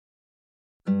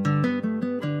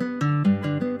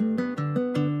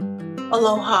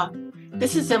Aloha.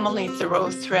 This is Emily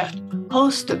Thoreau-Threat,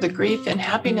 host of the Grief and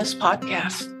Happiness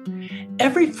podcast.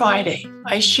 Every Friday,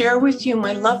 I share with you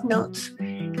my love notes,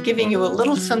 giving you a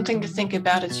little something to think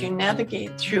about as you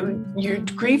navigate through your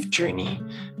grief journey,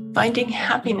 finding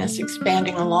happiness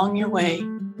expanding along your way.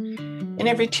 And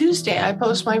every Tuesday, I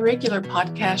post my regular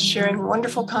podcast sharing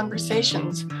wonderful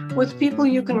conversations with people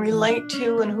you can relate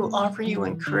to and who offer you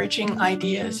encouraging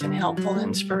ideas and helpful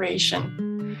inspiration.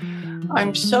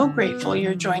 I'm so grateful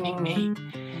you're joining me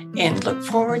and look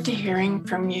forward to hearing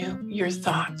from you, your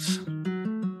thoughts.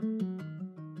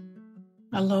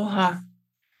 Aloha.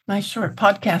 My short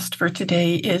podcast for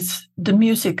today is The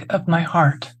Music of My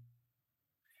Heart.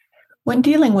 When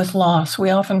dealing with loss, we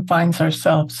often find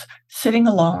ourselves sitting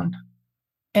alone.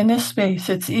 In this space,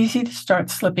 it's easy to start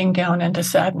slipping down into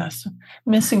sadness,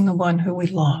 missing the one who we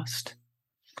lost.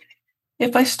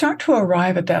 If I start to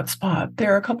arrive at that spot,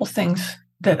 there are a couple things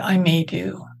that I may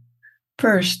do.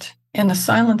 First, in the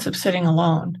silence of sitting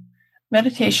alone,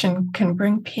 meditation can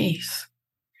bring peace.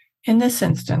 In this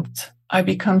instance, I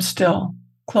become still,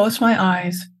 close my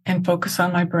eyes, and focus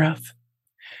on my breath,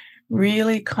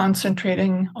 really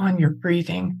concentrating on your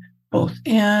breathing, both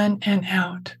in and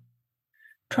out.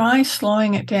 Try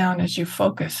slowing it down as you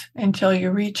focus until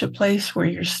you reach a place where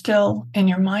you're still and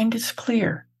your mind is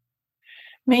clear.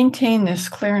 Maintain this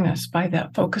clearness by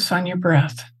that focus on your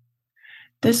breath.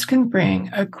 This can bring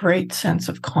a great sense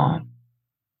of calm.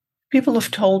 People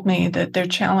have told me that their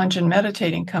challenge in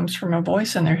meditating comes from a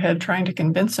voice in their head trying to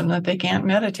convince them that they can't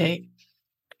meditate.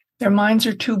 Their minds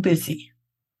are too busy.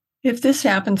 If this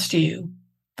happens to you,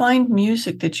 find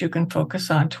music that you can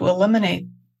focus on to eliminate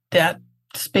that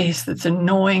space that's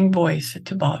annoying voice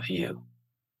to bother you.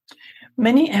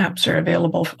 Many apps are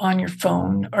available on your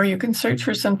phone, or you can search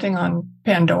for something on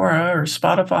Pandora or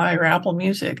Spotify or Apple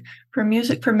Music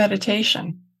for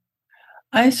meditation.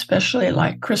 I especially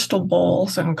like crystal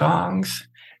bowls and gongs,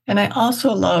 and I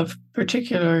also love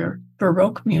particular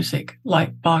Baroque music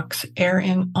like Bach's Air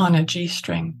on a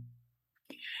G-string.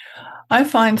 I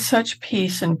find such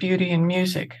peace and beauty in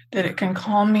music that it can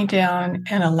calm me down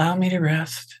and allow me to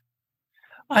rest.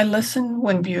 I listen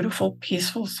when beautiful,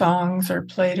 peaceful songs are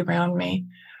played around me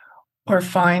or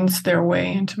finds their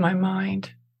way into my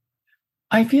mind.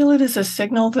 I feel it as a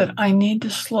signal that I need to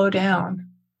slow down,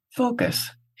 focus,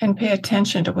 and pay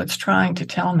attention to what's trying to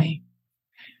tell me.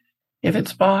 If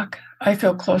it's Bach, I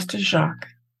feel close to Jacques.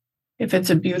 If it's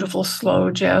a beautiful,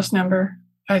 slow jazz number,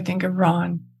 I think of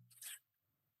Ron.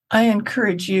 I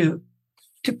encourage you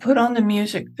to put on the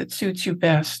music that suits you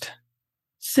best.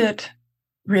 Sit,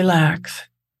 relax,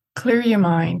 clear your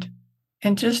mind,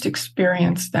 and just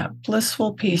experience that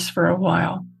blissful peace for a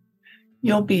while.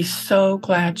 You'll be so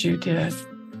glad you did.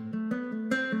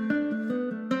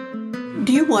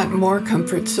 Do you want more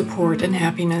comfort, support, and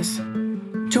happiness?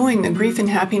 Join the Grief and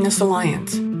Happiness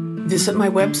Alliance. Visit my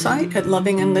website at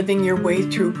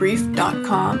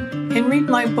lovingandlivingyourwaythroughgrief.com and read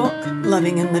my book,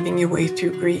 Loving and Living Your Way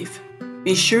Through Grief.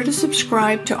 Be sure to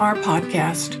subscribe to our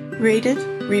podcast, rate it,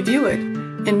 review it,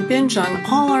 and binge on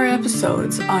all our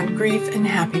episodes on grief and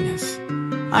happiness.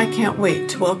 I can't wait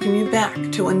to welcome you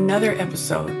back to another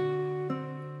episode